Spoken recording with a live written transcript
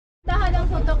ng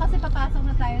photo kasi papasok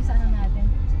na tayo sa ano natin.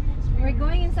 We're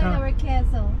going inside our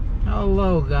castle.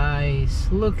 Hello guys,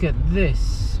 look at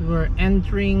this. We're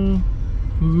entering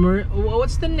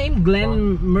what's the name?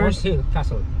 Fonthill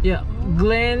Castle. Yeah,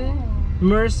 Glen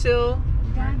Mercer.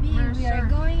 Gabi, we are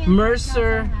going in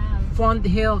Mercer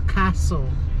Fonthill Castle.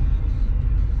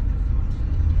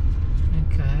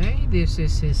 Okay, this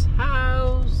is his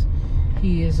house.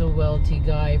 He is a wealthy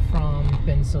guy from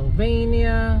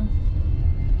Pennsylvania.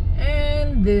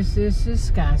 And this is his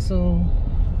castle.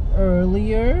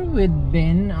 Earlier we'd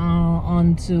been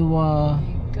onto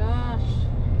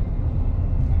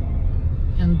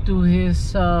into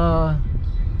his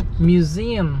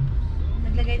museum.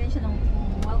 Naglagay din siya ng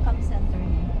welcome center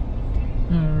niya.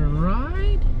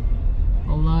 Alright,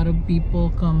 a lot of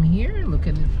people come here. Look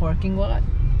at the parking lot.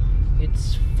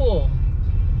 It's full.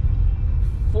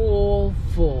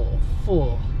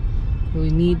 We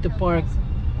need to park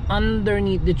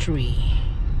underneath the tree.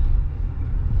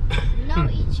 No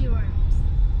itchy worms.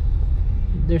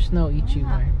 There's no itchy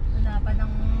worm. Wala pa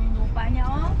ng lupa niya,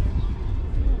 oh.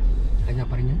 Kanya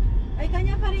pa rin yan? Ay,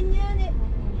 kanya pa rin yan eh.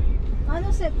 Ano,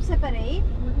 separate?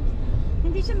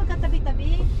 Hindi siya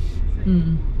magkatabi-tabi.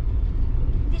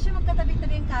 Hindi siya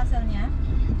magkatabi-tabi yung castle niya.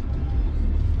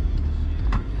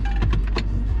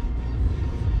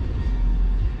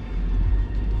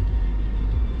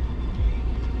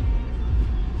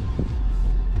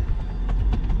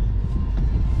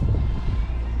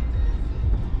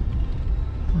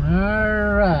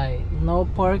 Alright, no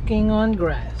parking on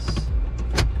grass.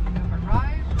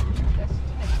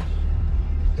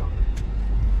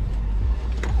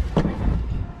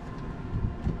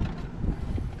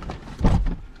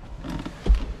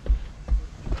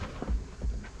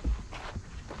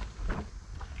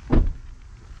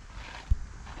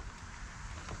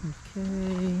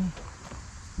 Okay,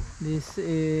 this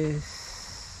is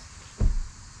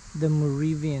the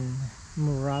Moravian.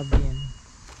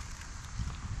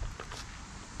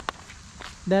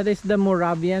 That is the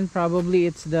Moravian. Probably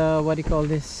it's the, what do you call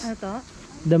this? Ano to?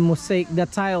 The mosaic, the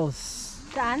tiles.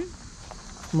 Saan?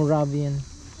 Moravian.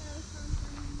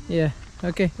 Yeah.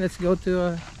 Okay, let's go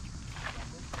to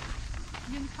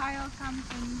Yung tile comes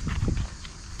in.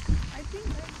 I think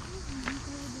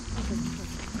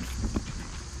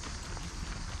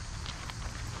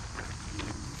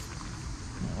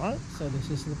Alright, so this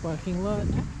is the parking lot.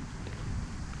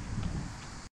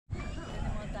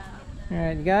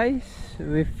 Alright guys,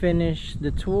 we finished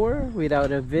the tour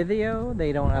without a video.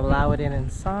 They don't allow it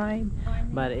inside,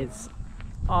 but it's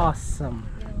awesome.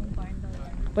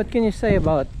 What can you say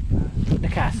about the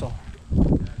castle?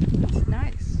 it's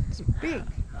nice. It's big.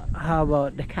 How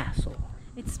about the castle?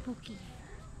 It's spooky.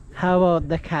 How about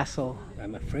the castle?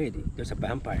 I'm afraid there's a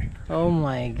vampire. Oh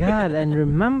my god, and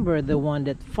remember the one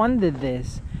that funded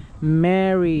this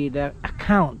married a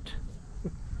count.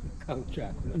 Count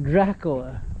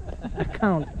Dracula. A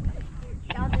count.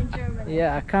 Count in German.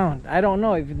 Yeah, a count. I don't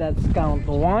know if that's count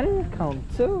 1, count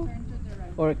 2,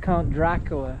 or count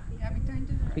Dracula.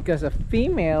 Because a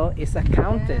female is a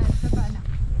countess.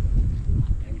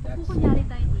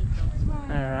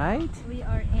 Alright. We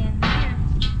are in here.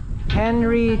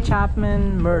 Henry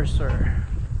Chapman Mercer.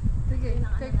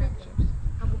 Take pictures.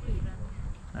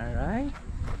 Alright.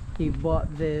 He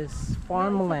bought this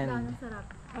farmland.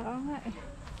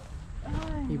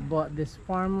 He bought this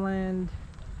farmland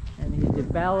and he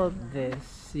developed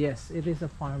this. Yes, it is a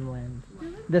farmland.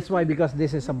 That's why, because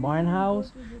this is a barn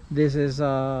house, this is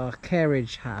a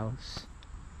carriage house.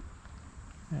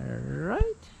 Alright.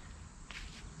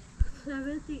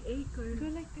 70 acres. Go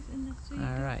like this in the street.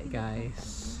 Alright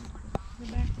guys.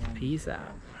 Peace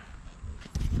out.